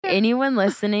anyone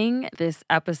listening, this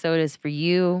episode is for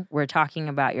you. We're talking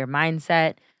about your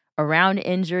mindset around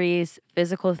injuries,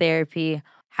 physical therapy.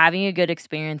 Having a good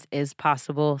experience is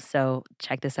possible, so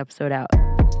check this episode out.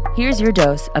 Here's your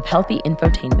dose of healthy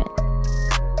infotainment.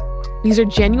 These are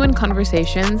genuine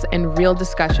conversations and real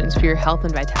discussions for your health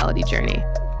and vitality journey.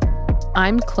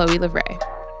 I'm Chloe Livray.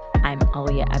 I'm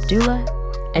Aliyah Abdullah,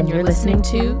 and you're listening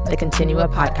to the Continua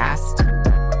Podcast.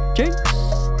 Drinks.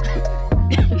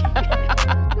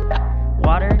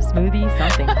 Water, smoothie,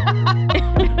 something. I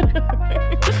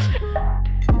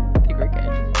think we're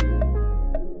good.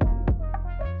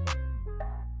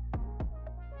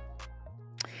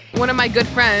 One of my good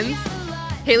friends,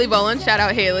 Haley Boland, shout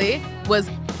out Haley, was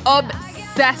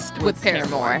obsessed with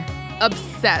Paramore.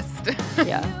 Obsessed.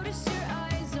 Yeah.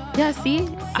 Yeah, see?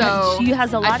 So she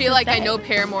has a lot I feel to like say. I know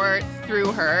Paramore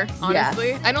through her, honestly.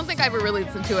 Yes. I don't think I ever really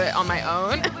listened to it on my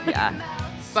own. Yeah.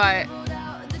 But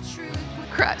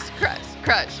crush.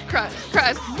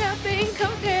 Nothing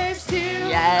compares to.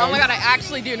 Yes. Oh my God, I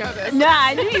actually do know this. Nah,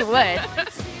 I knew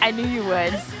you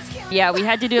would. Yeah, we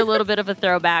had to do a little bit of a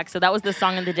throwback. So that was the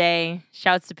song of the day.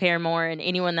 Shouts to Paramore and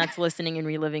anyone that's listening and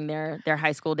reliving their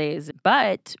high school days.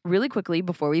 But really quickly,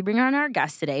 before we bring on our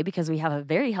guest today, because we have a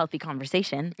very healthy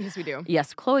conversation. Yes, we do.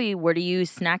 Yes, Chloe, what are you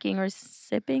snacking or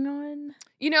sipping on?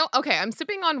 Okay, I'm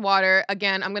sipping on water.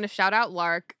 Again, I'm going to shout out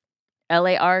Lark.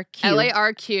 LARQ.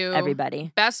 LARQ.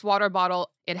 Everybody. Best water bottle.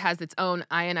 It has its own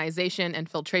ionization and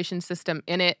filtration system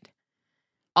in it.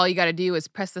 All you got to do is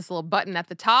press this little button at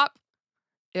the top.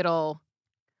 It'll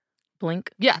Blink.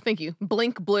 Yeah, thank you.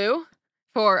 Blink blue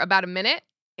for about a minute,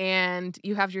 and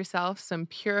you have yourself some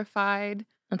purified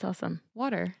That's awesome.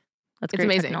 water. That's It's great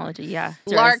amazing. technology. Yeah.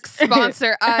 Lark,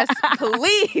 sponsor us,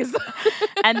 please.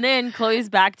 And then Chloe's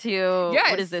back to,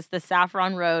 Yes. what is this? The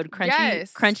Saffron Road crunchy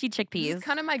chickpeas. It's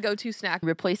kind of my go-to snack.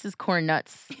 Replaces corn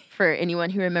nuts. For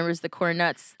anyone who remembers the corn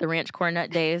nuts, the ranch corn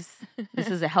nut days, this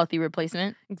is a healthy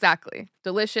replacement. Exactly.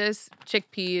 Delicious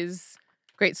chickpeas,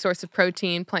 great source of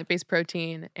protein, plant-based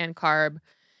protein, and carb.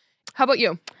 How about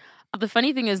you? The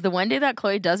funny thing is, the one day that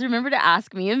Chloe does remember to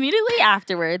ask me, immediately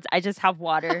afterwards, I just have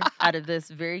water out of this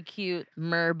very cute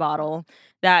Myrrh bottle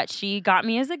that she got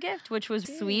me as a gift, which was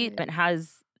sweet. It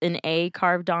has an A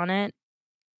carved on it.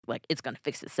 Like, it's going to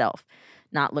fix itself.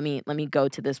 Not let me go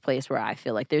to this place where I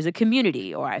feel like there's a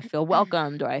community, or I feel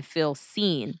welcomed, or I feel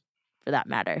seen, for that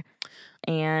matter.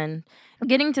 And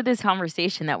getting to this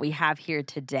conversation that we have here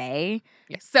today.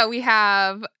 Yes. So we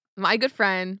have my good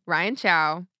friend, Ryan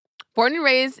Chow, born and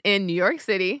raised in New York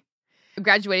City,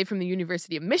 graduated from the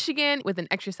University of Michigan with an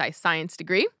exercise science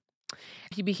degree.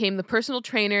 He became the personal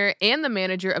trainer and the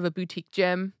manager of a boutique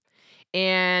gym,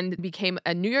 and became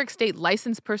a New York State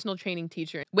licensed personal training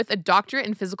teacher with a doctorate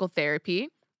in physical therapy,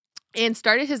 and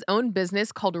started his own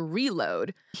business called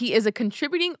Reload. He is a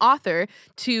contributing author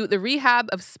to The Rehab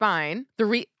of Spine.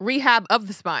 Rehab of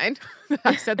the Spine.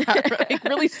 I said that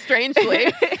really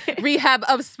strangely. Rehab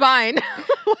of Spine.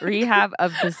 Rehab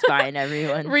of the Spine,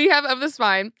 everyone. Rehab of the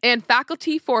Spine. And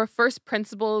Faculty for First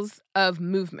Principles of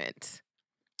Movement,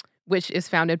 which is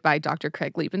founded by Dr.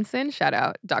 Craig Liebenson. Shout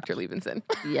out, Dr. Liebenson.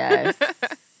 Yes.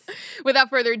 Without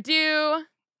further ado.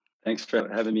 Thanks for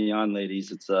having me on,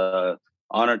 ladies. It's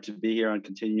honored to be here on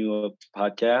Continua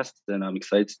Podcast, and I'm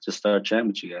excited to start chatting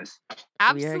with you guys.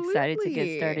 Absolutely. We are excited to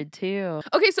get started too.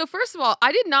 Okay, so first of all,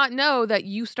 I did not know that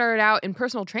you started out in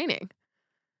personal training.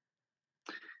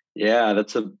 Yeah,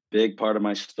 that's a big part of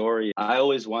my story. I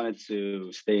always wanted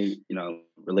to stay,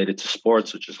 related to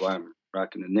sports, which is why I'm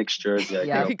rocking the Knicks jersey.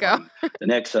 There you go. The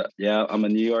Knicks, I'm a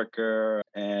New Yorker,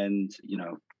 and,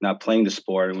 not playing the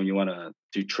sport. And when you want to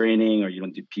do training or you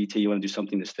want to do PT, you want to do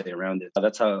something to stay around it.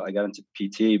 That's how I got into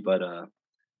PT. But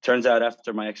turns out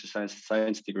after my exercise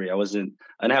science degree, I didn't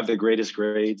have the greatest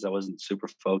grades. I wasn't super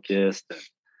focused.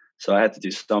 So I had to do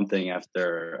something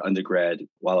after undergrad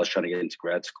while I was trying to get into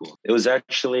grad school. It was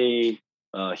actually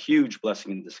a huge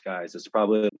blessing in disguise. It's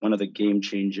probably one of the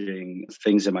game-changing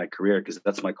things in my career, because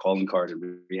that's my calling card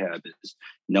in rehab, is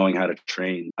knowing how to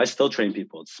train. I still train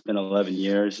people. It's been 11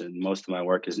 years, and most of my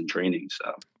work is in training.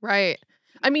 So Right.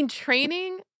 I mean,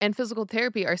 training and physical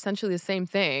therapy are essentially the same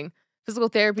thing. Physical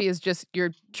therapy is just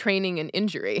you're training an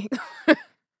injury.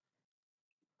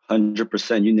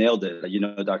 100%. You nailed it.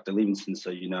 Dr. Liebenson,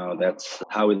 so that's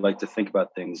how we like to think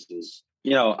about things is,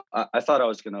 I thought I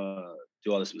was going to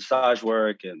do all this massage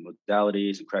work and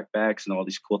modalities and crack backs and all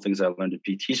these cool things I learned in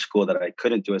PT school that I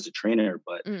couldn't do as a trainer.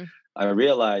 But I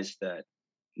realized that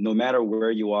no matter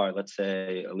where you are, let's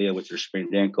say, Aliyah, with your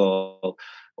sprained ankle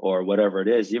or whatever it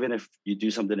is, even if you do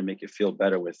something to make it feel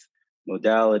better with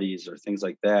modalities or things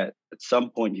like that, at some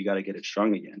point you got to get it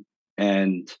strong again.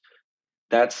 And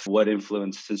that's what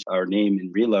influenced since our name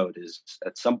in Reload is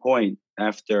at some point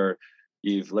after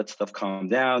you've let stuff calm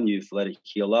down, you've let it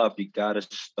heal up, you got to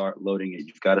start loading it.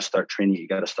 You've got to start training it. You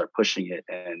got to start pushing it.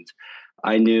 And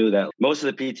I knew that most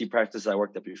of the PT practice I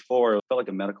worked at before felt like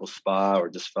a medical spa or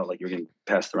just felt like you're getting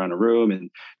passed around a room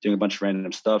and doing a bunch of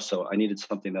random stuff. So I needed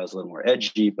something that was a little more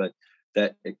edgy, but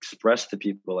that expressed to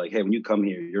people like, hey, when you come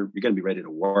here, you're going to be ready to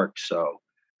work. So,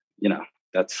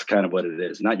 that's kind of what it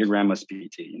is. Not your grandma's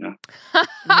PT,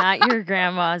 Not your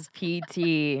grandma's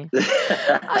PT.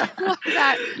 I love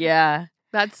that. Yeah.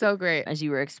 That's so great. As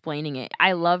you were explaining it,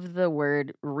 I love the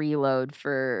word reload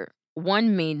for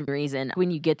one main reason.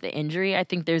 When you get the injury, I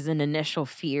think there's an initial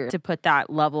fear to put that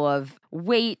level of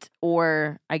weight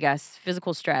or, I guess,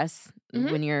 physical stress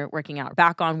when you're working out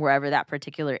back on wherever that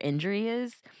particular injury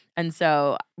is. And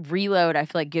so reload, I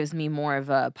feel like gives me more of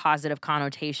a positive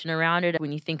connotation around it.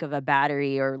 When you think of a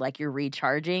battery or like you're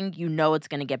recharging, you know it's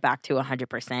going to get back to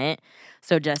 100%.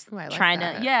 So just trying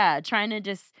to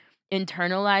just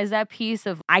internalize that piece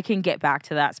of I can get back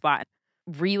to that spot.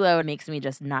 Reload makes me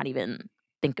just not even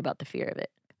think about the fear of it.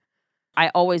 I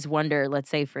always wonder, let's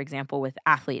say, for example, with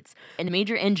athletes and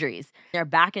major injuries, they're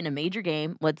back in a major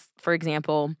game. For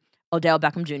example, Odell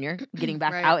Beckham Jr. getting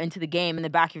back Right. out into the game in the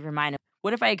back of your mind.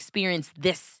 What if I experience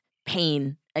this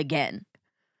pain again?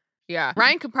 Yeah.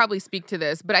 Ryan could probably speak to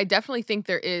this, but I definitely think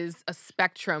there is a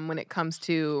spectrum when it comes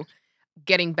to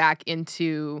getting back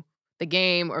into the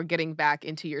game or getting back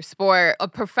into your sport. A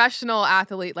professional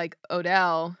athlete like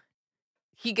Odell,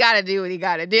 he got to do what he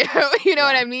got to do. You know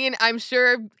what I mean? I'm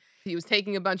sure he was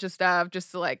taking a bunch of stuff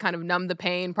just to like kind of numb the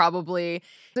pain probably.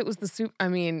 It was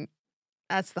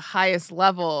that's the highest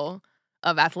level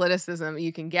of athleticism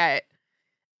you can get.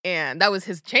 And that was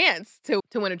his chance to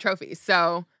win a trophy.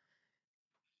 So,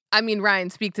 I mean,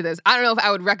 Ryan, speak to this. I don't know if I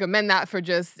would recommend that for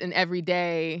just an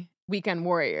everyday weekend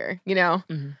warrior,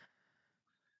 Mm-hmm.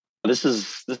 This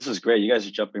is great. You guys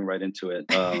are jumping right into it.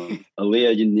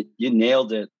 Aaliyah, you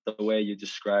nailed it the way you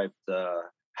described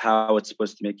how it's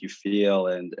supposed to make you feel.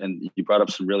 And you brought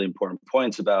up some really important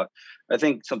points about, I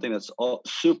think something that's all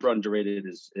super underrated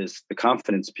is the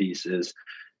confidence piece is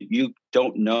you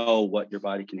don't know what your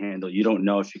body can handle. You don't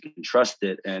know if you can trust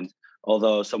it. And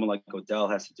although someone like Odell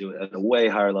has to do it at a way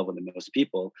higher level than most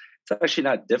people, it's actually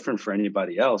not different for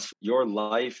anybody else. Your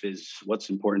life is what's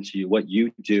important to you. What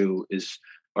you do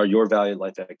are your valued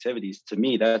life activities. To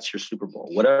me, that's your Super Bowl.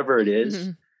 Whatever it is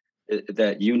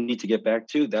that you need to get back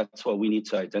to, that's what we need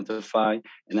to identify.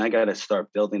 And I got to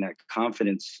start building that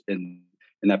confidence in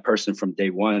that person from day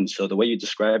one. So the way you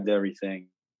described everything,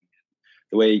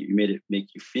 the way you made it make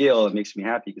you feel, it makes me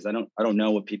happy because I don't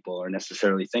know what people are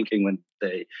necessarily thinking when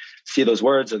they see those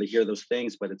words or they hear those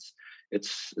things, but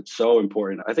it's so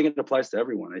important. I think it applies to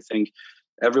everyone. I think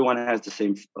everyone has the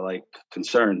same like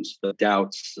concerns, the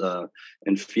doubts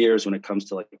and fears when it comes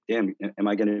to like, damn, am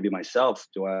I going to be myself?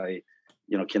 Do I,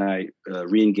 can I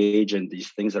re-engage in these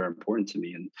things that are important to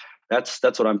me? And that's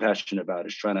what I'm passionate about,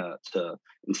 is trying to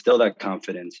instill that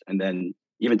confidence and then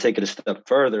even take it a step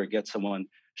further, get someone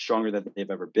stronger than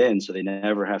they've ever been so they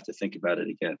never have to think about it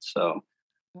again. So,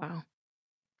 wow.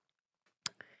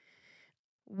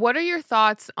 What are your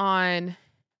thoughts on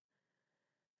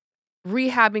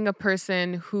rehabbing a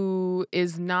person who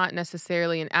is not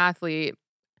necessarily an athlete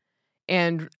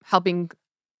and helping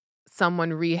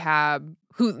someone rehab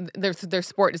who their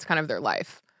sport is kind of their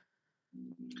life?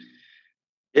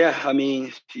 Yeah, I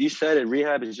mean, you said it.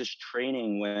 Rehab is just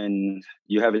training when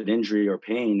you have an injury or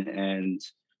pain. And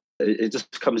it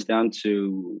just comes down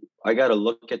to, I got to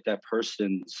look at that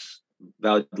person's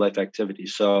valued life activity.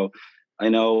 So I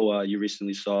know you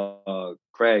recently saw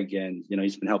Craig, and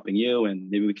he's been helping you, and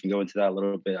maybe we can go into that a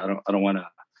little bit. I don't want to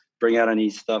bring out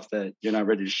any stuff that you're not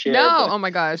ready to share. No, oh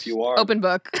my gosh, you are, open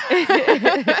book.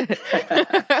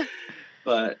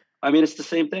 But I mean, it's the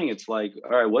same thing. It's like,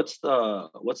 all right, what's the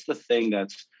thing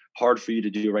that's hard for you to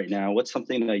do right now? What's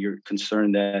something that you're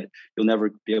concerned that you'll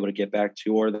never be able to get back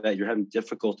to, or that you're having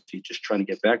difficulty just trying to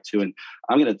get back to? And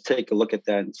I'm going to take a look at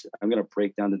that, and I'm going to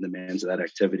break down the demands of that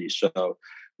activity. So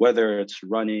whether it's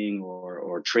running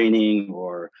or training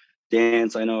or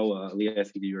dance, I know, Leah, I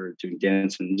think you're doing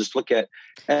dance, and just look at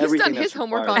everything. He's done his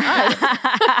homework on us.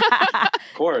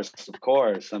 Of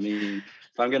course. I mean,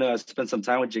 if I'm going to spend some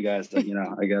time with you guys, then,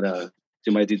 I got to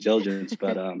do my due diligence.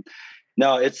 But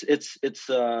no, it's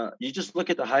you just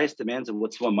look at the highest demands of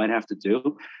what someone might have to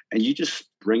do, and you just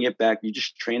bring it back. You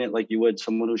just train it like you would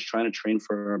someone who's trying to train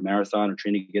for a marathon or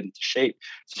training to get into shape.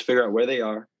 Just figure out where they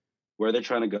are, where they're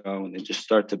trying to go, and then just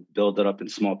start to build it up in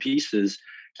small pieces.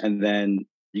 And then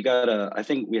I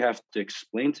think we have to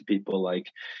explain to people, like,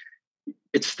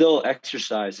 it's still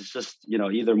exercise. It's just,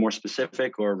 either more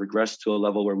specific or regress to a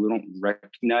level where we don't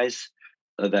recognize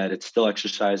that it's still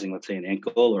exercising, let's say an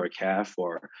ankle or a calf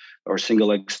or single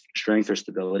leg strength or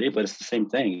stability, but it's the same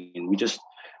thing. And we just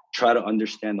try to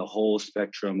understand the whole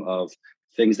spectrum of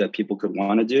things that people could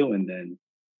want to do, and then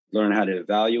learn how to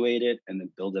evaluate it and then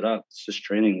build it up. It's just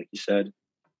training, like you said.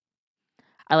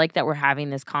 I like that we're having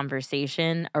this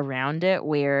conversation around it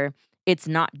where it's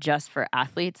not just for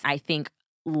athletes. I think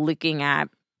looking at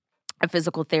a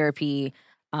physical therapy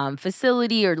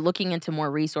facility or looking into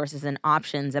more resources and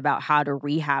options about how to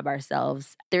rehab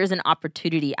ourselves, there's an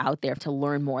opportunity out there to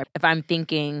learn more. If I'm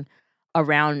thinking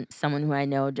around someone who I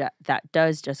know that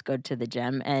does just go to the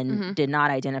gym and did not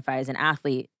identify as an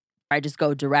athlete, I just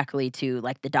go directly to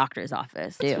like the doctor's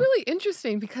office. It's really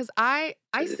interesting because I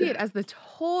see it as the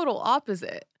total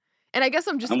opposite. And I guess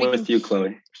I'm speaking... with you,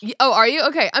 Chloe. Oh, are you?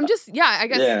 Okay. I guess.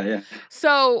 Yeah.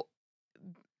 So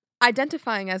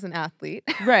identifying as an athlete,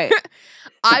 right?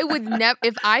 I would never,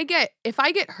 if I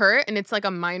get hurt and it's like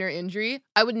a minor injury,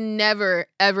 I would never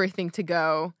ever think to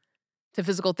go to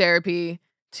physical therapy,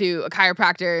 to a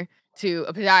chiropractor, to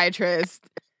a podiatrist,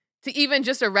 to even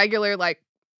just a regular like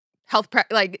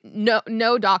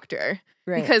no doctor,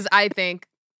 Right. Because I think,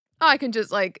 oh, I can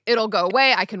just like, it'll go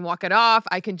away. I can walk it off.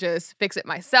 I can just fix it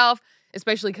myself,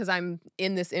 especially because I'm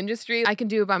in this industry. I can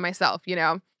do it by myself,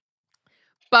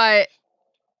 But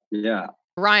yeah,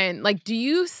 Ryan, like, do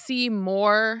you see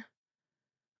more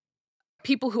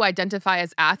people who identify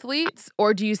as athletes,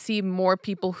 or do you see more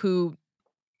people who,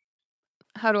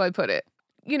 how do I put it?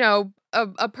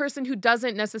 A person who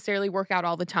doesn't necessarily work out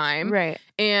all the time, Right.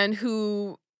 And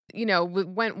who,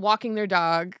 went walking their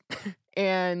dog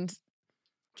and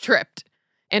tripped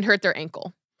and hurt their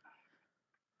ankle.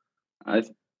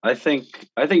 I think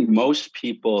most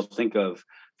people think of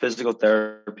physical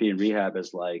therapy and rehab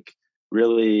as like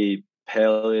really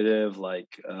palliative,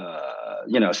 like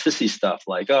sissy stuff,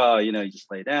 like, oh, you just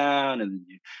lay down and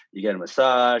you get a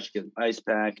massage, you get an ice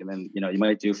pack, and then you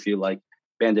might do a few like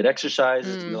banded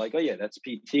exercises and you're like, oh yeah, that's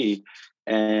PT.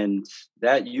 And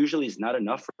that usually is not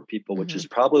enough for people, which is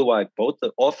probably why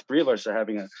all three of us are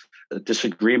having a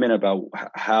disagreement about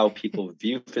how people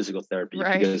view physical therapy.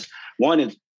 Right. Because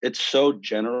one, it's so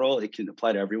general, it can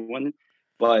apply to everyone,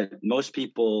 but most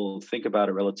people think about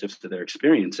it relative to their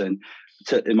experience. And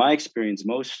in my experience,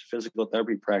 most physical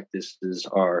therapy practices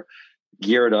are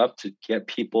geared up to get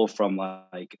people from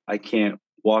like, I can't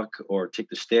walk or take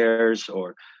the stairs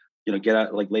or, get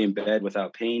out, like lay in bed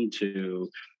without pain, to,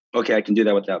 okay, I can do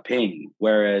that without pain.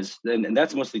 Whereas, and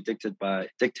that's mostly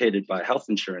dictated by health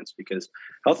insurance, because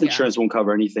health insurance won't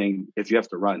cover anything if you have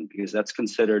to run, because that's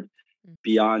considered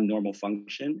beyond normal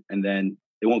function, and then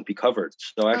it won't be covered.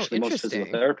 So actually, most physical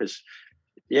therapists,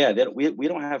 we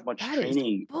don't have much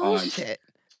training on.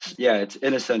 Yeah, it's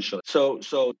inessential.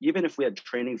 So even if we had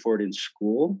training for it in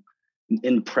school,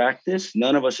 in practice,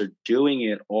 none of us are doing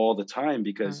it all the time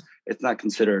because it's not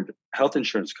considered health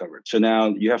insurance covered. So now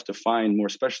you have to find more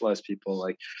specialized people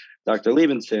like Dr.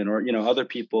 Levinson or, other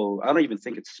people. I don't even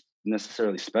think it's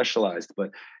necessarily specialized,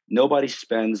 but nobody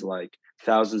spends like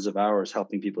thousands of hours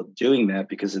helping people doing that,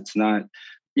 because it's not,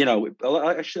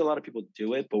 actually a lot of people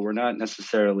do it, but we're not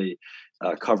necessarily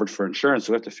covered for insurance.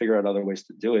 So we have to figure out other ways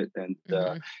to do it. And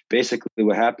basically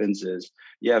what happens is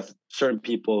you have certain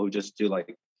people who just do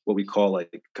like what we call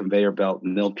like conveyor belt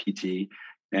nil PT,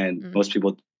 and most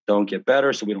people don't get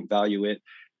better, so we don't value it.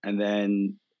 And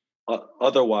then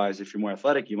otherwise, if you're more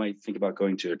athletic, you might think about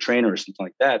going to a trainer or something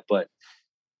like that. But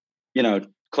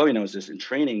Chloe knows this, in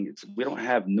training, we don't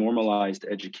have normalized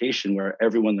education where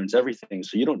everyone learns everything.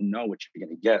 So you don't know what you're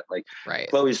going to get. Like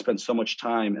Chloe spent so much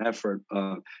time, effort,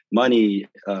 money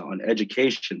on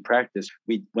education, practice.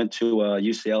 We went to a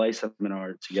UCLA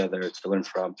seminar together to learn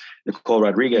from Nicole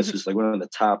Rodriguez, who's like one of the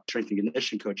top strength and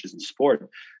conditioning coaches in sport.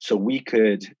 So we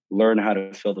could learn how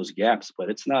to fill those gaps, but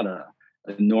it's not a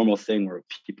normal thing where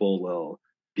people will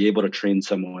be able to train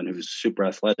someone who's super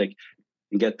athletic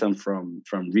and get them from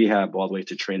rehab all the way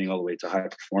to training, all the way to high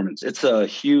performance. It's a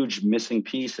huge missing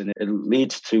piece, and it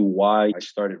leads to why I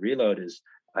started Reload. Is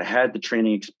I had the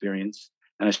training experience,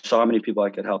 and I saw how many people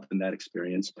I could help in that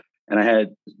experience, and I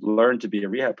had learned to be a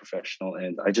rehab professional,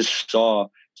 and I just saw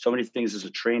so many things as a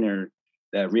trainer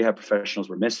that rehab professionals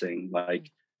were missing,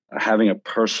 like having a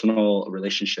personal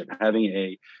relationship, having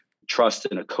a trust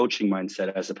and a coaching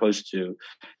mindset, as opposed to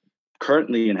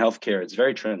currently in healthcare, it's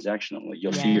very transactional.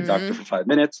 You'll see your doctor for 5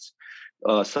 minutes.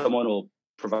 Someone will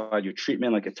provide you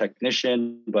treatment like a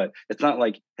technician, but it's not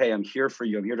like, hey, I'm here for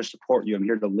you. I'm here to support you. I'm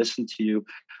here to listen to you.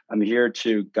 I'm here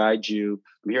to guide you.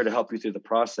 I'm here to help you through the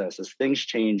process. As things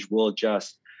change, we'll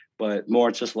adjust. but more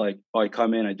it's just like, oh, I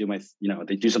come in, I do my,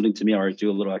 they do something to me, or I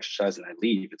do a little exercise and I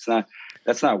leave.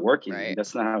 That's not working. Right.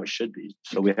 That's not how it should be.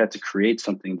 So we had to create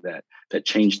something that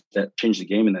changed the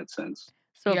game in that sense.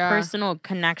 So Yeah. personal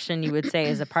connection, you would say,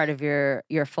 is a part of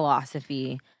your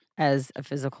philosophy as a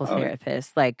physical Oh, yeah.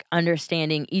 therapist, like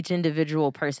understanding each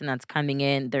individual person that's coming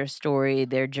in, their story,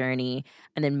 their journey,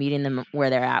 and then meeting them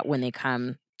where they're at when they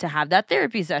come to have that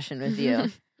therapy session with you.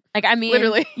 Like, I mean,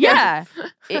 Literally. yeah,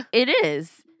 it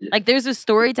is. Yeah. Like, there's a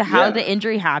story to how Yeah. the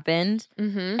injury happened,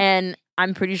 Mm-hmm. and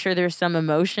I'm pretty sure there's some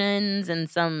emotions and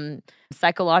some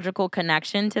psychological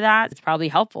connection to that. It's probably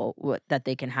helpful that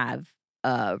they can have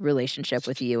a relationship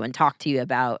with you and talk to you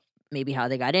about maybe how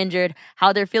they got injured,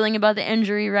 how they're feeling about the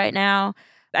injury right now.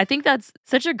 I think that's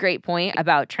such a great point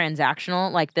about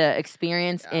transactional, like the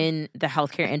experience Yeah. in the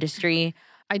healthcare industry.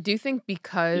 I do think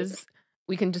because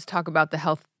we can just talk about the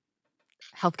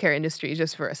healthcare industry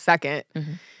just for a second.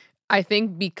 Mhm. I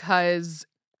think because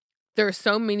there are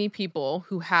so many people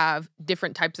who have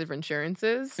different types of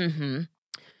insurances. Mm-hmm.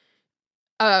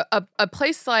 A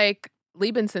place like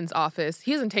Liebenson's office,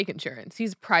 he doesn't take insurance.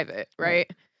 He's private,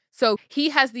 right? So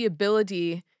he has the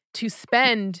ability to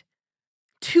spend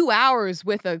 2 hours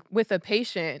with a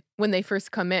patient when they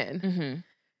first come in.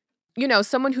 Mm-hmm.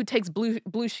 Someone who takes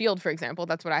Blue Shield, for example,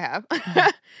 that's what I have.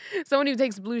 Someone who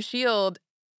takes Blue Shield,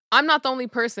 I'm not the only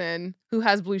person who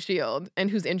has Blue Shield and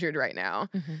who's injured right now.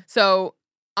 Mm-hmm. So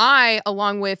I,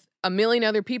 along with a million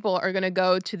other people, are going to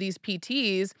go to these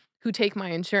PTs who take my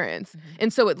insurance. Mhm.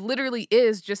 And so it literally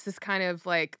is just this kind of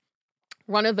like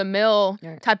run-of-the-mill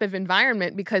Right. type of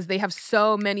environment because they have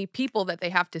so many people that they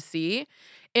have to see.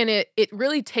 And it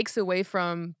really takes away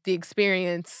from the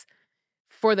experience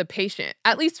for the patient,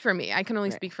 at least for me. I can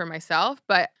only Right. speak for myself,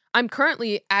 but I'm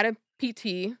currently at a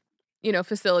PT,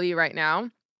 facility right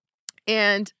now.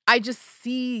 And I just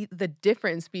see the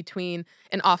difference between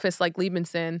an office like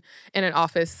Liebenson and an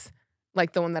office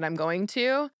like the one that I'm going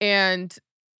to. And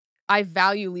I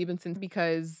value Liebenson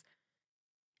because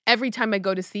every time I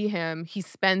go to see him, he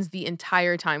spends the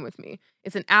entire time with me.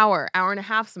 It's an hour and a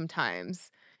half sometimes.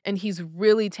 And he's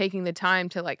really taking the time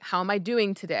to like, how am I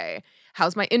doing today?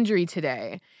 How's my injury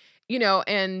today?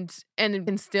 And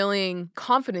instilling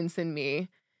confidence in me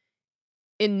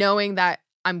in knowing that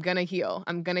I'm going to heal.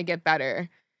 I'm going to get better.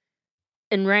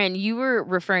 And Ryan, you were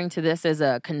referring to this as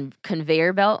a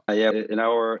conveyor belt. Yeah,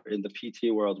 in the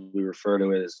PT world, we refer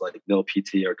to it as like mill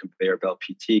PT or conveyor belt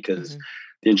PT because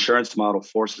the insurance model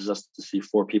forces us to see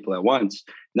 4 people at once.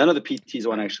 None of the PTs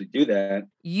want to actually do that.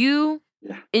 You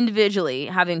individually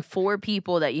having 4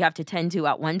 people that you have to tend to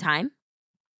at one time.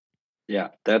 Yeah,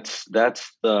 that's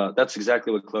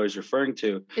exactly what Chloe's referring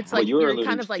to. It's What like you were you're alluding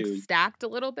kind of like to. stacked a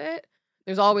little bit.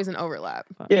 There's always an overlap.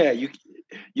 Yeah,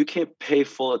 you can't pay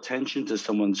full attention to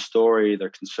someone's story,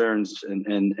 their concerns,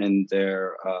 and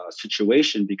their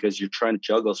situation because you're trying to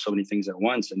juggle so many things at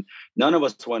once, and none of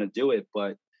us want to do it.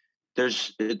 But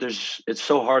it's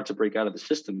so hard to break out of the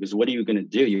system because what are you going to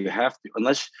do? You have to,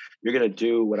 unless you're going to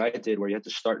do what I did, where you have to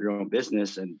start your own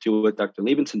business and do what Dr.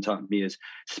 Liebenson taught me is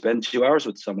spend 2 hours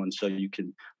with someone so you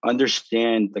can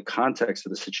understand the context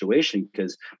of the situation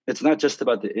because it's not just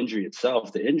about the injury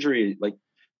itself. The injury, like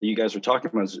you guys were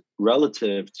talking about, is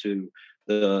relative to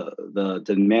the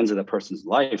demands of that person's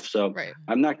life. So Right.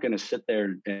 I'm not going to sit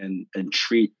there and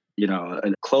treat,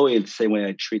 and Chloe the same way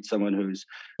I treat someone who's,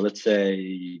 let's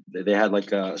say they had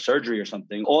like a surgery or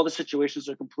something. All the situations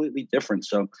are completely different.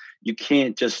 So you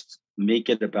can't just make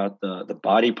it about the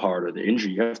body part or the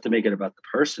injury. You have to make it about the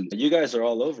person. You guys are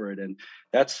all over it. And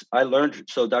I learned.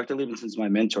 So Dr. Liebenson's my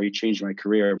mentor. He changed my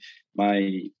career.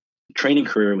 My training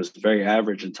career was very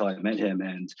average until I met him,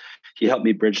 and he helped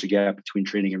me bridge the gap between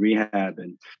training and rehab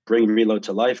and bring Reload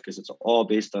to life because it's all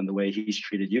based on the way he's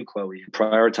treated you, Chloe,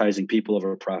 prioritizing people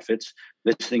over profits,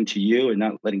 listening to you and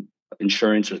not letting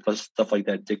insurance or stuff like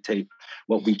that dictate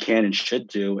what we can and should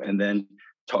do, and then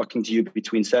talking to you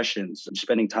between sessions,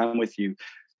 spending time with you,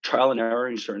 trial and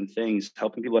erroring certain things,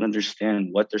 helping people understand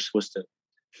what they're supposed to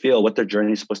feel, what their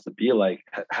journey is supposed to be like,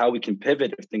 how we can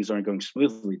pivot if things aren't going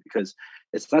smoothly, because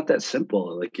it's not that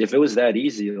simple. Like if it was that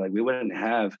easy, like we wouldn't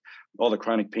have all the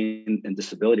chronic pain and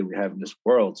disability we have in this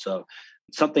world. So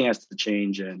something has to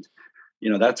change. And,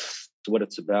 that's what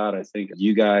it's about. I think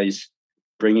you guys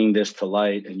bringing this to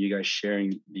light and you guys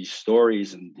sharing these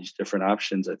stories and these different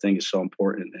options, I think is so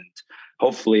important. And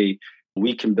hopefully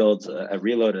we can build at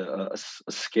Reload a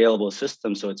scalable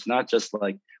system. So it's not just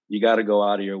like, you got to go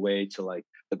out of your way to like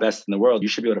the best in the world. You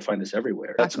should be able to find this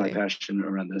everywhere. That's my passion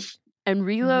around this. And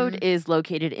Reload is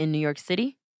located in New York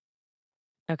City?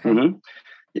 Okay. Mm-hmm.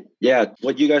 Yeah,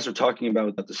 what you guys were talking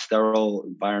about the sterile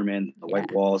environment, the Yeah.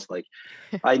 white walls, like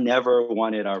I never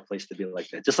wanted our place to be like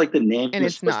that. Just like the name And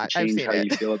is it's supposed to not. I've change seen how it.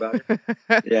 you feel about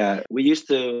it. Yeah, we used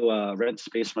to rent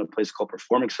space from a place called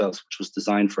Performing Cells, which was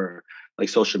designed for like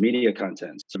social media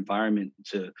content. It's an environment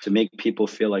to make people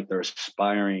feel like they're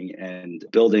aspiring and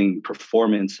building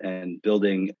performance and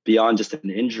building beyond just an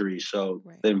injury. So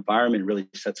Right. the environment really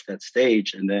sets that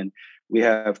stage. And then we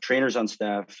have trainers on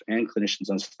staff and clinicians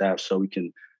on staff so we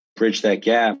can bridge that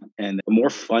gap and a more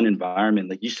fun environment.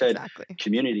 Like you said, Exactly.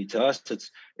 community to us,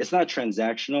 it's not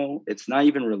transactional, it's not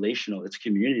even relational, it's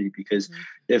community because Mhm.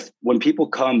 if when people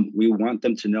come, we want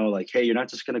them to know like, hey, you're not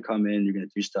just going to come in, you're going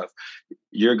to do stuff,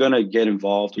 you're going to get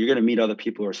involved, you're going to meet other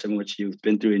people who are similar to you, who've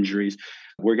been through injuries.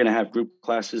 We're going to have group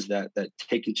classes that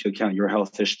take into account your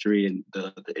health history and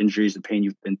the injuries and pain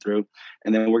you've been through,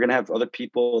 and then we're going to have other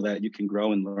people that you can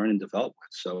grow and learn and develop with.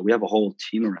 So we have a whole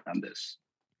team around this.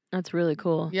 That's really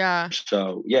cool. Yeah.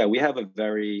 So yeah, we have a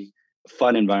very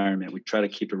fun environment. We try to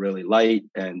keep it really light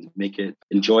and make it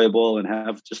enjoyable and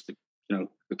have just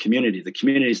the community. The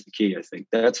community is the key. I think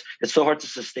it's so hard to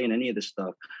sustain any of this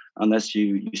stuff unless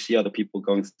you see other people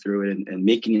going through it and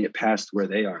making it past where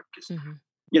they are. Because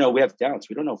Mhm. we have doubts.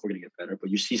 We don't know if we're gonna get better, but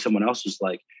you see someone else who's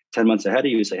like 10 months ahead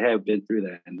of you, say, hey, I've been through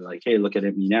that. And they're like, hey, look at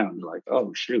me now. And you're like,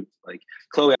 oh shoot. Like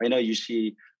Chloe, I know you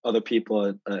see other people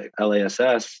at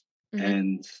LASS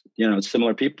Mhm. and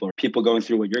similar people going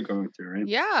through what you're going through, right?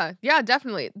 Yeah,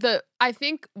 definitely. I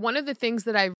think one of the things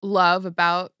that I love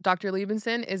about Dr.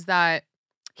 Liebenson is that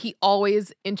he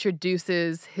always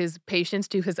introduces his patients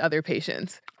to his other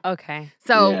patients. Okay.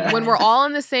 So Yeah. when we're all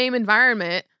in the same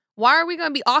environment, why are we going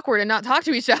to be awkward and not talk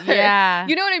to each other? Yeah.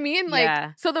 You know what I mean? Like,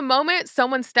 Yeah. so the moment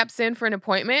someone steps in for an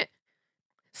appointment,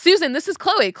 Susan, this is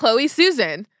Chloe. Chloe,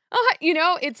 Susan. Oh,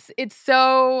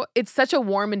 it's such a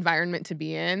warm environment to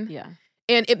be in. Yeah.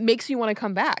 And it makes you want to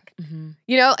come back. Mhm.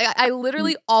 I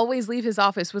literally always leave his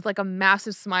office with like a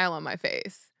massive smile on my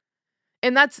face.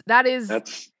 And that's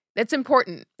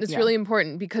important. It's Yeah. really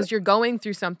important because you're going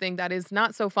through something that is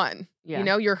not so fun.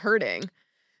 Yeah. You're hurting.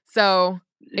 So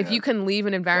if Yeah. you can leave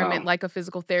an environment Wow. like a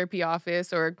physical therapy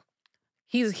office, or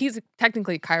he's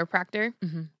technically a chiropractor,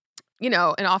 Mhm.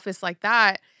 An office like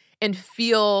that, and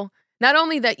feel not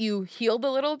only that you healed a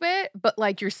little bit, but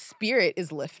like your spirit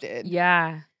is lifted.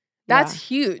 Yeah. That's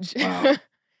huge. Wow.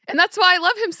 And that's why I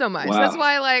love him so much. That's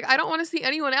Wow. why I don't want to see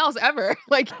anyone else ever.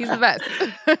 Like he's the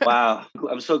best. Wow.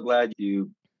 I'm so glad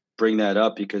you bring that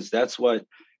up because that's what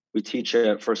we teach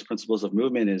at First Principles of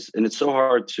Movement and it's so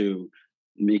hard to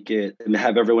make it and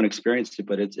have everyone experience it,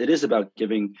 but it is about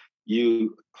giving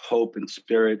you hope and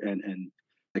spirit and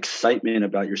excitement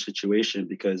about your situation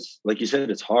because like you said,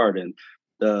 it's hard. And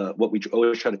what we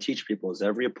always try to teach people is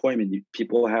every appointment,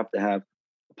 people have to have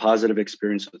a positive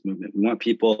experience with movement. We want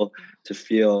people to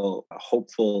feel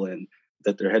hopeful and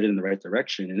that they're headed in the right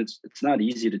direction. And it's not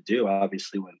easy to do,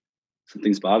 obviously, when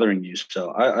something's bothering you.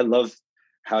 So I love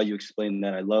how you explained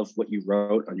that. I love what you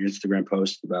wrote on your Instagram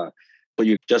post about what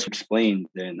you just explained.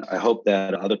 And I hope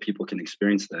that other people can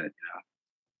experience that.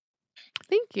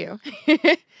 Thank you.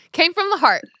 Came from the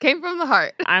heart. Came from the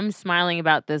heart. I'm smiling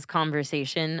about this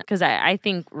conversation because I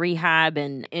think rehab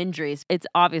and injuries, it's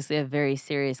obviously a very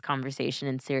serious conversation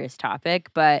and serious topic,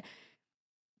 but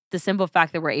the simple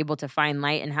fact that we're able to find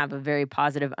light and have a very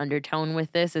positive undertone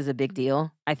with this is a big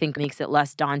deal. I think makes it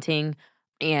less daunting.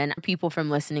 And people from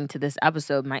listening to this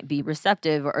episode might be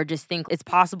receptive or just think it's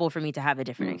possible for me to have a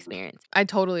different experience. I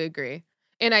totally agree.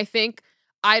 And I think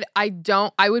I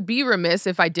would be remiss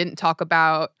if I didn't talk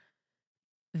about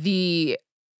the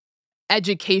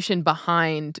education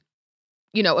behind,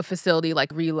 a facility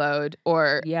like Reload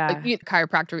or Yeah.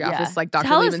 chiropractic Yeah. office like Dr.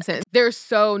 Tell us- Liebenson. They're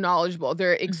so knowledgeable.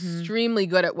 They're extremely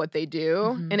good at what they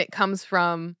do. Mhm. And it comes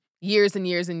from years and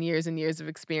years and years and years of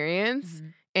experience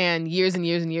and years and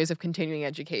years and years of continuing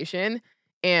education.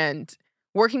 And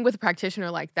working with a practitioner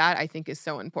like that, I think, is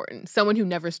so important. Someone who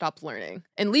never stops learning.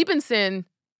 And Liebenson,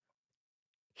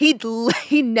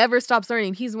 he never stops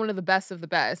learning. He's one of the best of the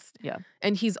best. Yeah.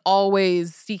 And he's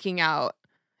always seeking out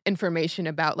information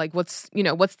about like what's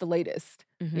the latest,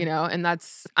 Mhm. and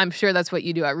I'm sure that's what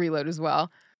you do at Reload as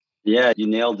well. Yeah, you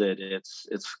nailed it. It's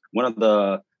one of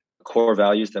the core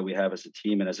values that we have as a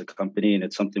team and as a company, and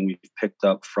it's something we've picked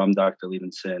up from Dr.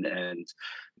 Liebenson. And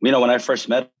when I first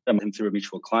met him through a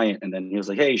mutual client, and then he was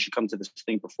like, "Hey, you should come to this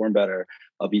thing, Perform Better.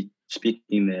 I'll be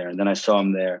speaking there." And then I saw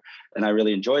him there, and I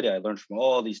really enjoyed it. I learned from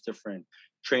all these different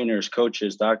trainers,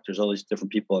 coaches, doctors, all these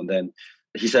different people, and then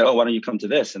he said, "Oh, why don't you come to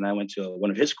this?" And I went to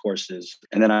one of his courses,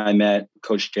 and then I met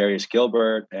Coach Darius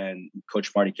Gilbert and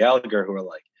Coach Marty Gallagher, who were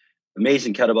like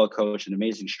amazing kettlebell coach, an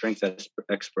amazing strength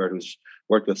expert who's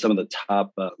worked with some of the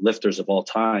top lifters of all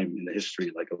time in the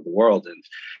history, like, of the world. And,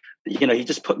 he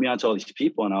just put me onto all these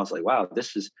people, and I was like, wow,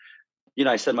 this is,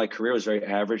 I said my career was very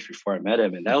average before I met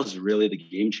him. And that was really the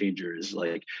game changer, is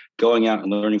like going out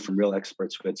and learning from real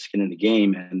experts who had skin in the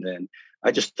game. And then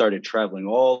I just started traveling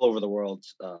all over the world,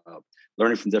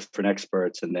 learning from different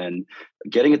experts, and then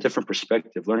getting a different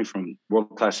perspective, learning from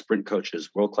world-class sprint coaches,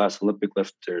 world-class Olympic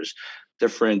lifters,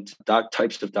 different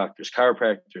types of doctors,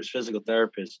 chiropractors, physical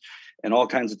therapists, and all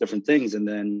kinds of different things. And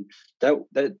then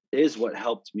that is what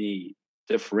helped me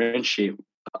differentiate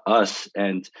us.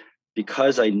 And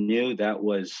because I knew that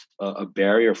was a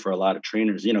barrier for a lot of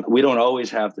trainers, we don't always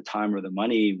have the time or the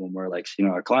money when we're like,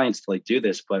 our clients to like do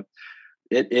this, but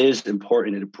it is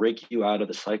important to break you out of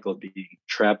the cycle of being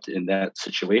trapped in that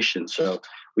situation. So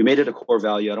we made it a core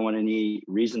value. I don't want any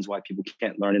reasons why people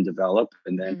can't learn and develop.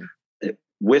 And then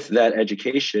with that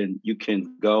education, you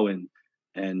can go and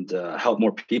help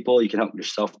more people. You can help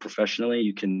yourself professionally.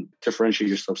 You can differentiate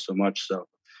yourself so much. So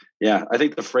yeah, I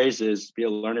think the phrase is be a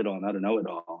learn-it-all, not a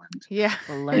know-it-all. And, Yeah.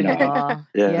 Learn-it-all.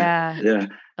 Yeah.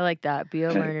 I like that. Be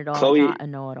a learn-it-all, Chloe, not a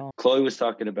know-it-all. Chloe was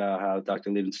talking about how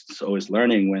Dr. Levinson's always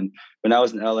learning. When I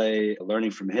was in LA learning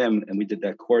from him, and we did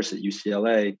that course at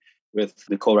UCLA with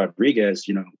Nicole Rodriguez,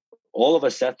 all of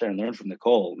us sat there and learned from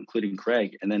Nicole, including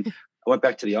Craig. And then I went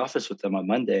back to the office with them on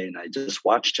Monday, and I just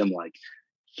watched him like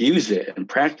use it and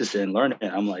practice it and learn it.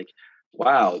 I'm like,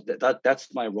 wow,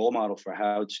 that's my role model for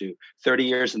how to 30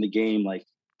 years in the game, like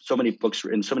so many books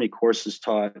written, so many courses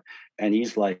taught, and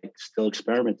he's like still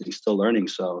experimenting, still learning.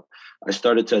 So I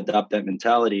started to adopt that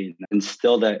mentality and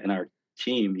instill that in our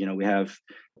team. We have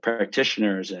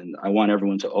practitioners, and I want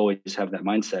everyone to always have that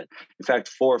mindset. In fact,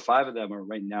 4 or 5 of them are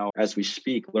right now, as we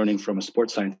speak, learning from a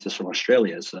sports scientist from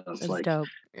Australia. So it's That's like, dope.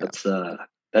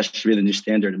 that should be the new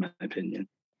standard, in my opinion.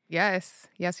 Yes.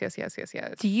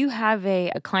 Do you have a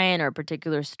client or a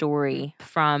particular story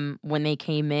from when they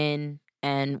came in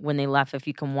and when they left, if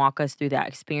you can walk us through that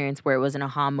experience where it was an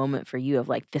aha moment for you of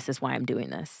like, this is why I'm doing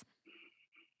this?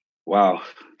 Wow,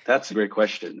 that's a great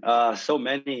question. So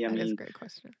many. That is a great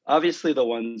question. Obviously the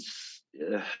ones,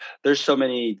 there's so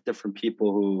many different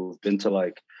people who've been to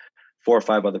like 4 or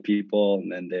 5 other people,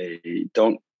 and then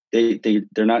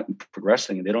they're not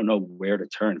progressing, and they don't know where to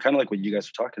turn. Kind of like what you guys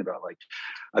were talking about. Like,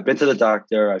 I've been to the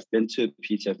doctor, I've been to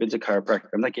PT, I've been to chiropractor.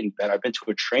 I'm not getting better. I've been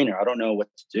to a trainer. I don't know what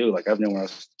to do. Like, I have nowhere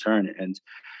else to turn. And,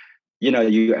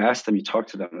 you ask them, you talk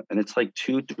to them, and it's like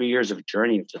 2-3 years of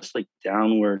journey of just like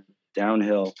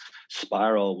downhill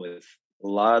spiral with a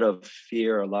lot of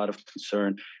fear, a lot of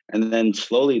concern. And then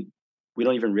slowly, we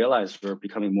don't even realize we're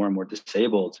becoming more and more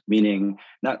disabled, meaning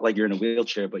not like you're in a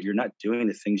wheelchair, but you're not doing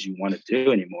the things you want to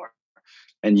do anymore.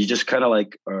 And you just kind of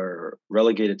like are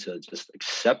relegated to just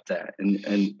accept that.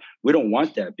 And we don't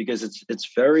want that, because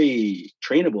it's very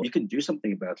trainable. You can do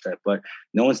something about that, but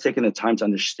no one's taking the time to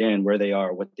understand where they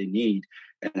are, what they need,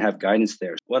 and have guidance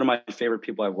there. One of my favorite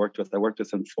people I worked with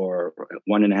him for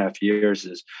 1.5 years,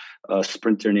 is a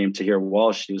sprinter named Tahir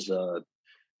Walsh. He was a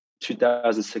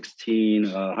 2016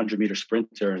 100-meter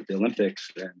sprinter at the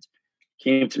Olympics, and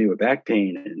came to me with back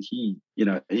pain, and he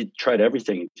tried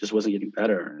everything. It just wasn't getting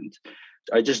better. And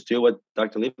I just do what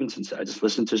Dr. Levinson said. I just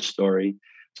listened to his story,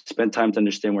 spent time to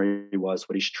understand where he was,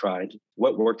 what he's tried,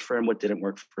 what worked for him, what didn't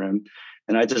work for him.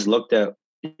 And I just looked at,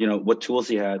 what tools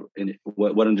he had and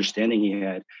what understanding he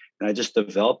had. And I just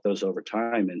developed those over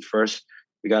time. And first,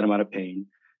 we got him out of pain.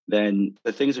 Then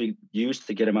the things we used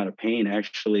to get him out of pain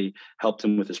actually helped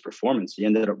him with his performance. He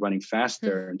ended up running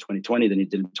faster in 2020 than he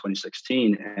did in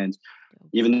 2016. And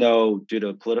even though due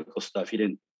to political stuff, he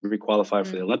didn't requalify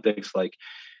for the Olympics, like,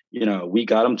 we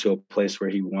got him to a place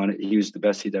where he was the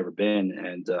best he'd ever been.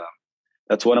 And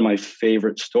that's one of my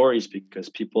favorite stories, because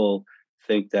people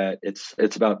think that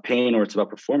it's about pain or it's about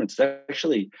performance.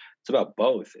 Actually, it's about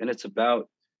both. And it's about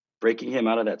breaking him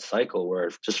out of that cycle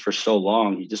where just for so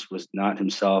long, he just was not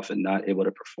himself and not able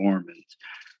to perform. And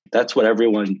that's what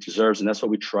everyone deserves. And that's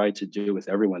what we try to do with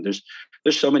everyone. There's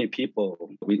so many people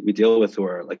we deal with who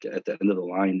are like at the end of the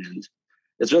line, and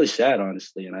it's really sad,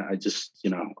 honestly. And I just,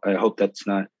 I hope that's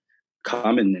not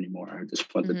common anymore. I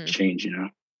just want the change,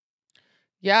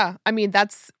 Yeah. I mean,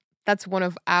 that's one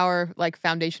of our like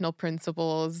foundational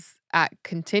principles at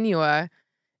Continua,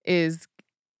 is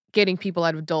getting people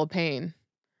out of dull pain,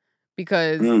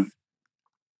 because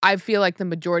I feel like the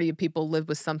majority of people live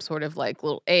with some sort of like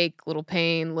little ache, little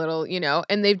pain, little,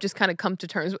 and they've just kind of come to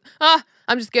terms with,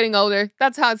 I'm just getting older.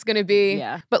 That's how it's going to be.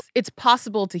 Yeah. But it's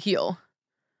possible to heal.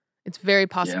 It's very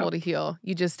possible to heal.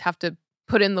 You just have to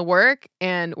put in the work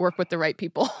and work with the right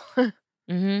people.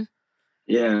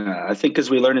 Yeah, I think because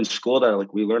we learn in school that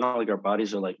like we learn how like our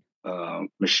bodies are like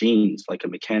machines, like a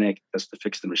mechanic that's to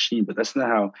fix the machine, but that's not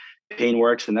how pain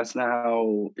works, and that's not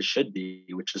how it should be.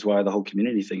 Which is why the whole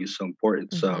community thing is so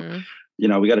important. So,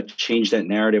 Mm-hmm. we got to change that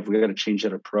narrative. We got to change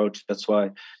that approach. That's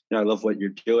why I love what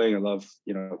you're doing. I love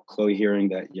Chloe, hearing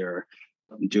that you're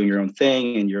doing your own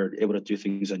thing and you're able to do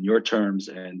things on your terms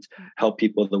and help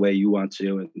people the way you want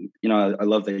to. And I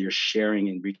love that you're sharing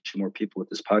and reaching more people with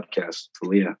this podcast,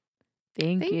 Talia.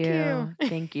 Thank Thank you. you.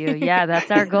 Thank you. Yeah,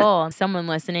 that's our goal. Someone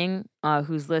listening,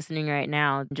 who's listening right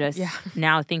now, just Yeah.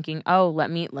 now thinking, oh,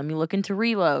 let me look into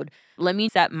Reload. Let me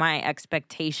set my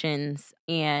expectations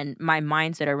and my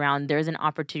mindset around there's an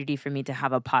opportunity for me to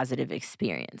have a positive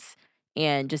experience.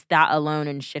 And just that alone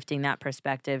and shifting that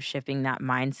perspective, shifting that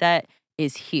mindset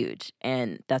is huge.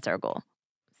 And that's our goal.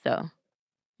 So,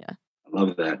 yeah. I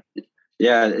love that.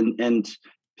 Yeah. And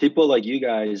people like you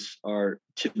guys are,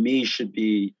 to me, should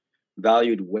be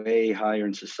valued way higher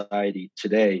in society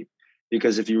today,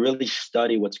 because if you really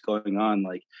study what's going on,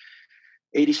 like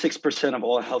 86% of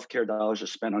all healthcare dollars are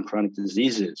spent on chronic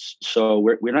diseases. So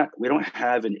we don't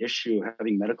have an issue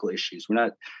having medical issues. We're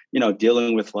not,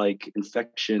 dealing with like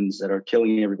infections that are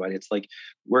killing everybody. It's like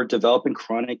we're developing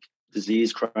chronic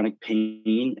disease, chronic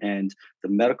pain, and the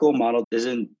medical model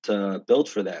isn't built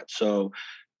for that. So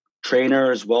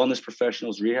trainers, wellness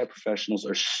professionals, rehab professionals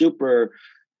are super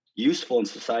useful in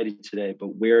society today, but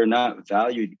we're not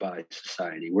valued by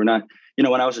society. We're not,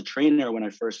 when I was a trainer, when I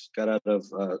first got out of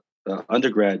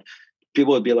undergrad,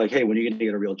 people would be like, hey, when are you going to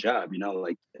get a real job?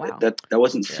 Like Wow. that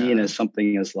wasn't seen Yeah. as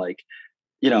something as like,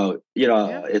 Yeah.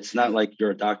 it's not like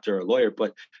you're a doctor or a lawyer,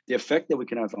 but the effect that we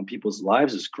can have on people's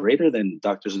lives is greater than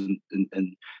doctors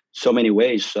in so many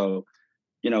ways. So,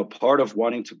 part of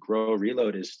wanting to grow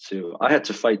Reload is I had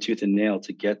to fight tooth and nail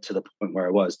to get to the point where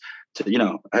I was.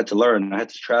 I had to learn, I had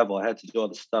to travel, I had to do all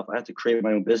this stuff, I had to create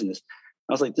my own business.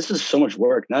 I was like, this is so much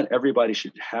work. Not everybody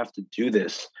should have to do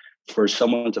this for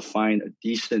someone to find a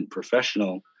decent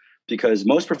professional, because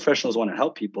most professionals want to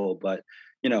help people, but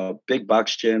big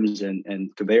box gyms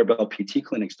and conveyor belt PT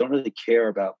clinics don't really care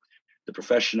about the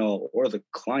professional or the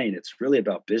client. It's really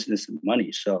about business and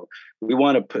money. So we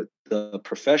want to put the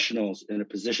professionals in a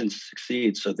position to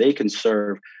succeed so they can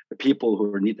serve the people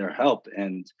who need their help.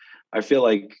 And I feel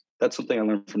like that's something I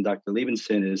learned from Dr.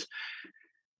 Levinson is,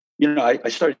 I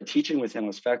started teaching with him. I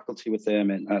was faculty with him,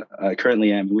 and I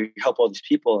currently am. We help all these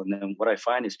people. And then what I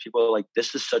find is people are like,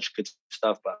 this is such good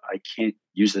stuff, but I can't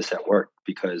use this at work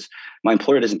because my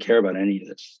employer doesn't care about any of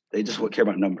this. They just care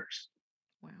about numbers.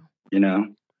 Wow.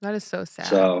 That is so sad.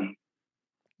 So,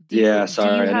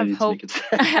 sorry, I didn't need to make it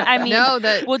sad. I mean, no,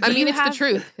 it's the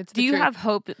truth. It's do you have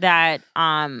hope that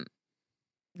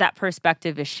that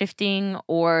perspective is shifting,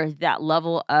 or that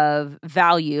level of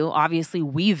value? Obviously,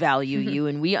 we value you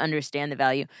and we understand the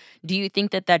value. Do you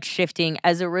think that that's shifting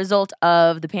as a result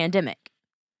of the pandemic?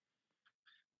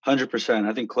 100%.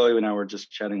 I think Chloe and I were just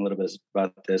chatting a little bit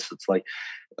about this. It's like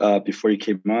before you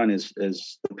came on, is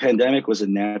the pandemic was a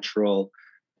natural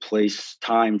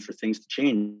time for things to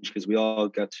change, because we all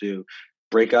got to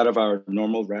break out of our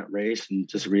normal rat race and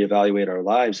just reevaluate our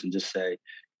lives and just say,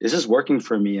 is this working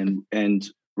for me? And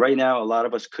right now, a lot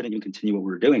of us couldn't even continue what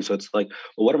we were doing. So it's like,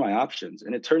 well, what are my options?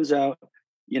 And it turns out,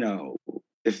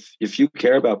 if you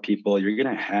care about people, you're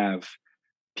going to have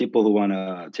people who want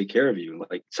to take care of you.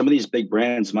 Like some of these big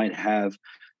brands might have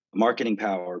marketing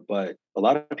power, but a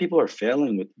lot of people are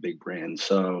failing with big brands.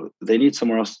 So they need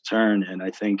somewhere else to turn. And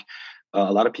I think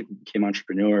a lot of people became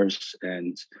entrepreneurs,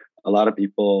 and a lot of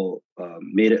people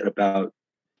made it about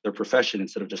their profession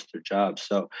instead of just their job.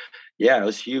 So yeah, it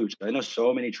was huge. I know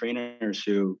so many trainers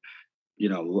who,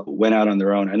 went out on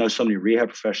their own. I know so many rehab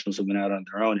professionals who went out on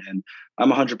their own, and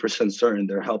I'm 100% certain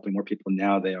they're helping more people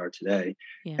now than they are today.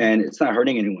 Yeah. And it's not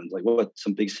hurting anyone. Like what,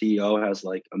 some big CEO has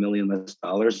like $1 million less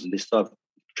dollars and they still have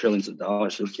trillions of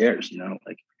dollars. Who cares?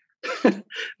 Like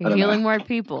you're healing more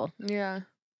people. Yeah.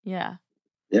 Yeah.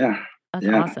 Yeah. That's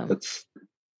awesome.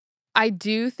 I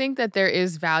do think that there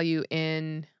is value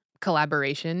in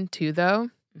collaboration too, though.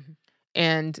 Mm-hmm.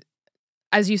 And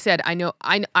as you said,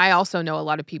 I also know a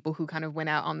lot of people who kind of went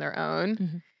out on their own,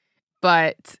 mm-hmm.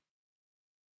 but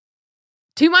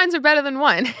two minds are better than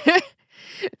one.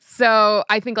 So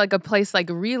I think like a place like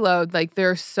Reload, like there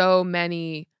are so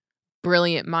many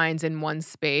brilliant minds in one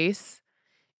space,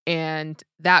 and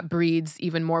that breeds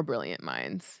even more brilliant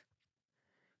minds,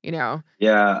 Yeah.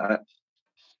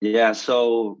 Yeah.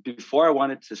 So before I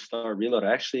wanted to start Reload,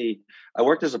 I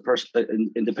worked as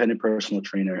an independent personal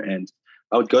trainer, and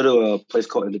I would go to a place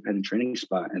called Independent Training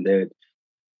Spot, and they'd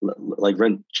like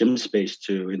rent gym space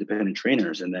to independent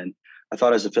trainers. And then I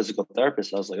thought, as a physical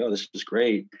therapist, I was like, oh, this is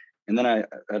great. And then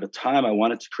at a time, I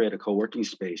wanted to create a co-working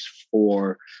space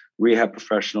for rehab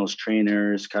professionals,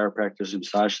 trainers, chiropractors, and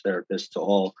massage therapists to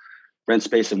all rent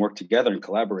space and work together and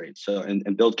collaborate. So,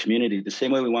 and build community. The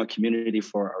same way we want community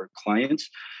for our clients,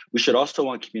 we should also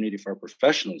want community for our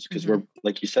professionals, because we're,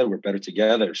 like you said, we're better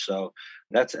together. So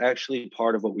that's actually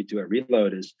part of what we do at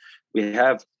Reload is we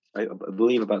have, I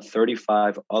believe, about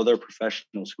 35 other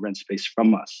professionals who rent space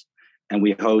from us. And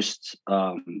we host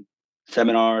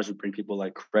seminars. We bring people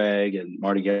like Craig and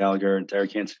Marty Gallagher and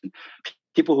Derek Hansen,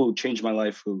 people who changed my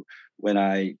life, who, when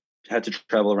I had to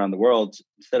travel around the world,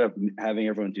 instead of having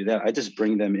everyone do that, I just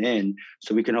bring them in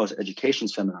so we can host education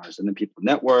seminars, and then people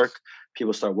network,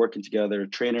 people start working together,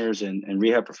 trainers and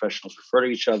rehab professionals refer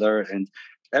to each other, and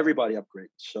everybody upgrades.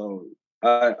 So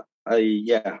I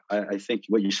think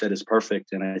what you said is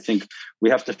perfect. And I think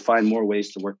we have to find more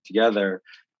ways to work together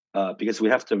because we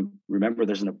have to remember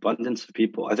there's an abundance of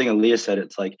people. I think Aaliyah said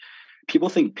it's like, people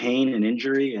think pain and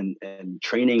injury and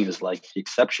training is like the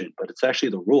exception, but it's actually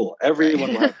the rule.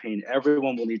 Everyone will have pain.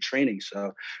 Everyone will need training.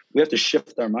 So we have to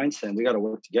shift our mindset, and we got to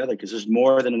work together because there's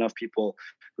more than enough people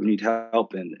who need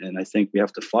help. And I think we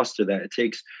have to foster that. It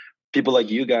takes people like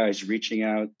you guys reaching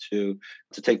out to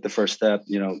take the first step,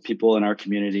 people in our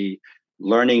community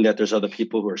learning that there's other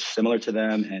people who are similar to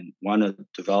them and want to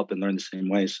develop and learn the same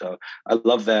way. So I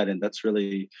love that. And that's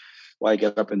really why I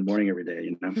get up in the morning every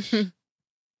day,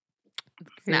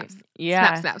 Snaps.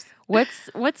 Yeah. Snaps.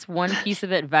 What's one piece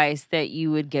of advice that you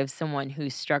would give someone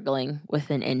who's struggling with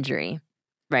an injury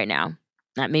right now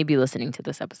that may be listening to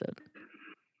this episode?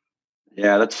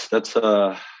 Yeah, that's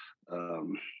a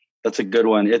good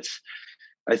one.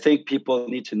 I think people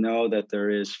need to know that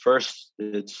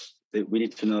we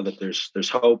need to know that there's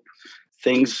hope.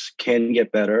 Things can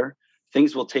get better.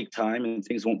 Things will take time, and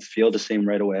things won't feel the same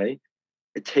right away.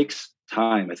 It takes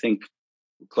time. I think,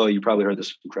 Chloe, you probably heard this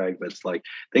from Craig, but it's like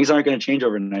things aren't going to change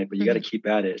overnight, but you got to keep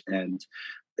at it. And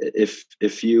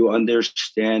if you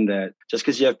understand that just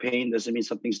because you have pain doesn't mean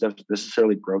something's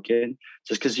necessarily broken.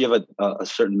 Just because you have a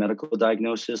certain medical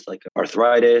diagnosis like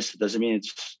arthritis doesn't mean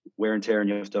it's wear and tear and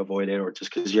you have to avoid it. Or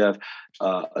just because you have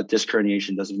a disc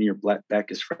herniation doesn't mean your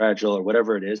back is fragile, or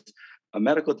whatever it is. A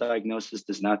medical diagnosis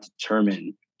does not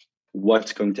determine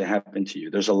what's going to happen to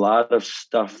you. There's a lot of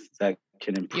stuff that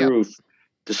can improve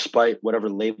despite whatever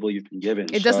label you've been given.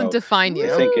 It doesn't define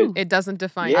you. I think it doesn't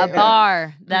define you. A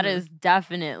bar. That is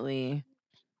definitely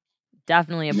a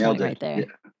point right there.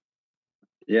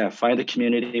 Yeah. Find a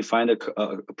community, find a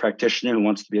practitioner who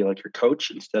wants to be like your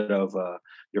coach instead of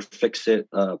your fix-it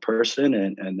person,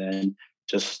 and then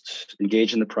just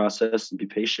engage in the process and be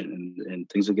patient, and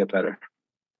things will get better.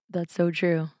 That's so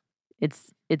true.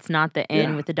 It's not the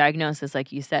end with the diagnosis,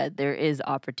 like you said. There is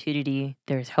opportunity,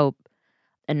 there's hope,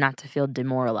 and not to feel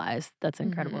demoralized. That's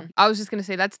incredible. I was just going to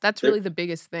say that's really the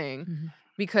biggest thing,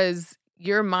 because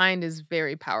your mind is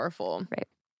very powerful. Right.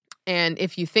 And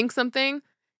if you think something,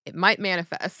 it might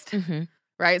manifest.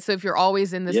 Right? So if you're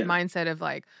always in this mindset of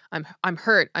like, I'm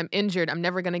hurt, I'm injured, I'm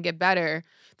never going to get better,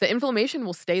 the inflammation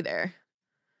will stay there.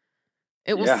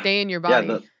 It will stay in your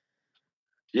body.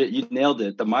 You nailed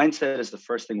it. The mindset is the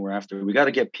first thing we're after. We got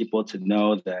to get people to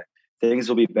know that things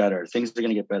will be better. Things are going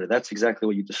to get better. That's exactly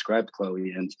what you described,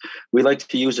 Chloe. And we like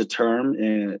to use a term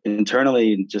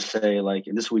internally and just say, like,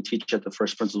 and this is what we teach at the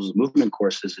First Principles of Movement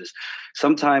courses, is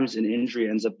sometimes an injury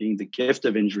ends up being the gift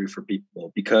of injury for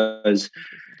people, because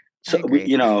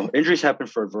injuries happen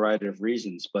for a variety of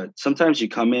reasons, but sometimes you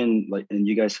come in, like, and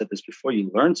you guys said this before,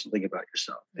 you learn something about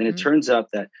yourself. And it turns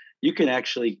out that you can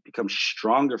actually become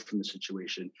stronger from the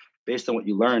situation based on what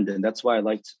you learned. And that's why I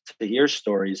like to hear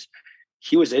stories.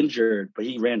 He was injured, but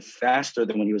he ran faster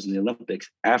than when he was in the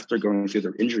Olympics after going through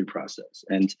the injury process.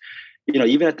 And,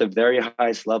 even at the very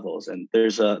highest levels, and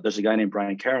there's a guy named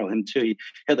Brian Carroll, him too, he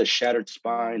had a shattered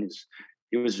spine.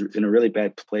 He was in a really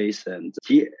bad place, and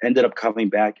he ended up coming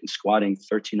back and squatting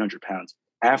 1,300 pounds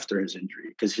after his injury,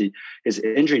 because his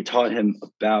injury taught him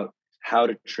about how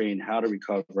to train, how to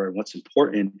recover, and what's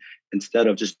important, instead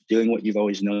of just doing what you've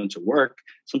always known to work.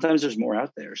 Sometimes there's more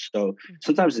out there. So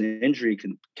sometimes an injury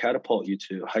can catapult you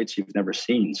to heights you've never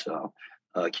seen. So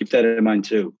keep that in mind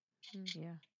too.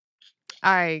 Yeah.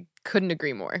 I couldn't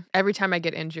agree more. Every time I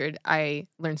get injured, I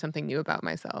learn something new about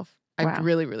myself. I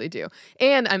really, really do.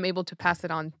 And I'm able to pass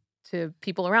it on to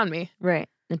people around me. Right.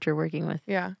 That you're working with.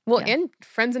 Yeah. Well, and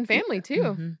friends and family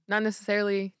too. Not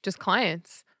necessarily just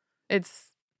clients.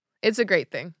 It's a great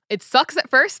thing. It sucks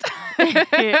at first.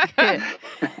 It's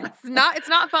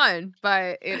not fun,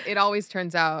 but it always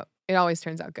turns out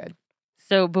good.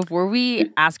 So before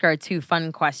we ask our two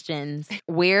fun questions,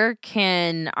 where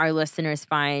can our listeners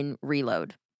find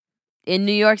Reload? in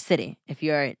New York City, if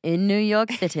you're in New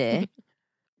York City,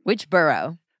 which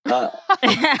borough? So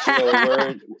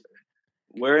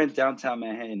we're in downtown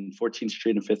Manhattan, 14th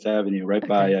Street and 5th Avenue, right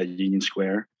by Union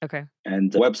Square. Okay. And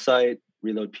the website,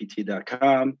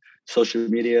 reloadpt.com. Social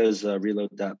media is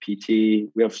reload.pt.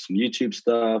 We have some YouTube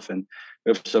stuff, and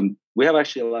we have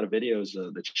actually a lot of videos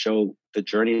that show the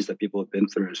journeys that people have been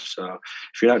through. So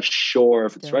if you're not sure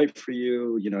if it's right for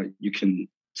you, you can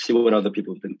see what other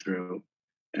people have been through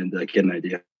and get an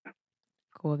idea.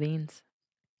 Cool beans.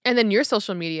 And then your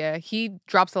social media, he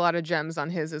drops a lot of gems on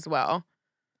his as well.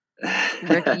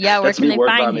 Where can they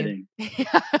find you?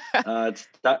 It's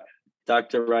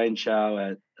Dr. Ryan Chow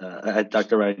at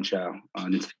Dr. Ryan Chow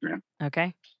on Instagram.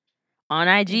 Okay. On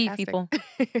IG, Fantastic. people.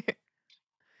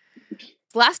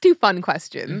 Last two fun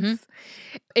questions.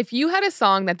 If you had a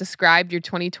song that described your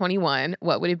 2021,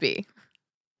 what would it be?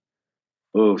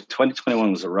 Oh,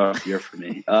 2021 was a rough year for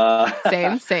me.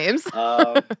 Same.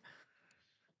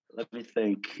 Let me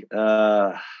think.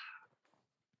 What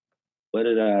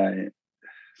did I...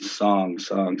 Song.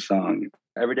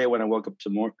 Every day when I woke up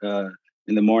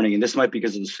in the morning, and this might be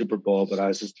because of the Super Bowl, but I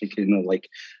was just thinking like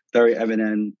very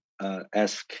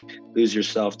Eminem-esque, lose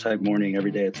yourself type morning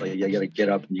every day. It's like you gotta get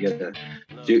up and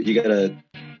you gotta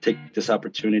take this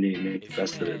opportunity and make the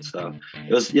best of it. So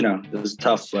it was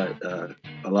tough, but a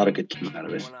lot of good came out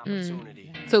of it.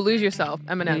 So Lose Yourself,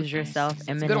 Eminem. Lose Yourself,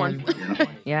 Eminem. Good one.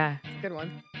 Yeah. Good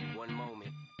one. One moment.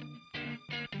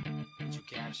 Did you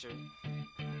capture it?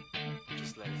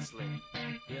 Just let it slip.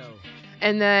 Yo.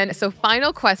 And then, so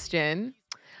final question.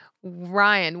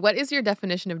 Ryan, what is your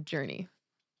definition of journey?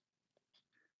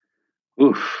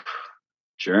 Oof.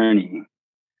 Journey.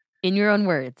 In your own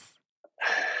words.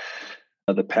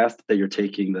 The path that you're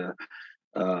taking, the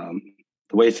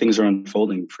way things are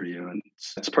unfolding for you, and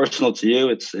it's personal to you.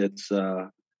 It's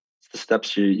the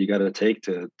steps you got to take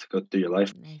to go through your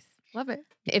life. Nice. Love it.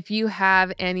 If you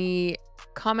have any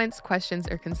comments, questions,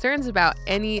 or concerns about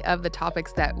any of the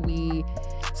topics that we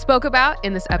spoke about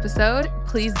in this episode,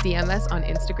 please DM us on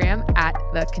Instagram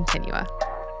 @TheContinua.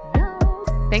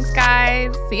 Thanks,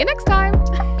 guys. See you next time.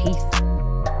 Peace.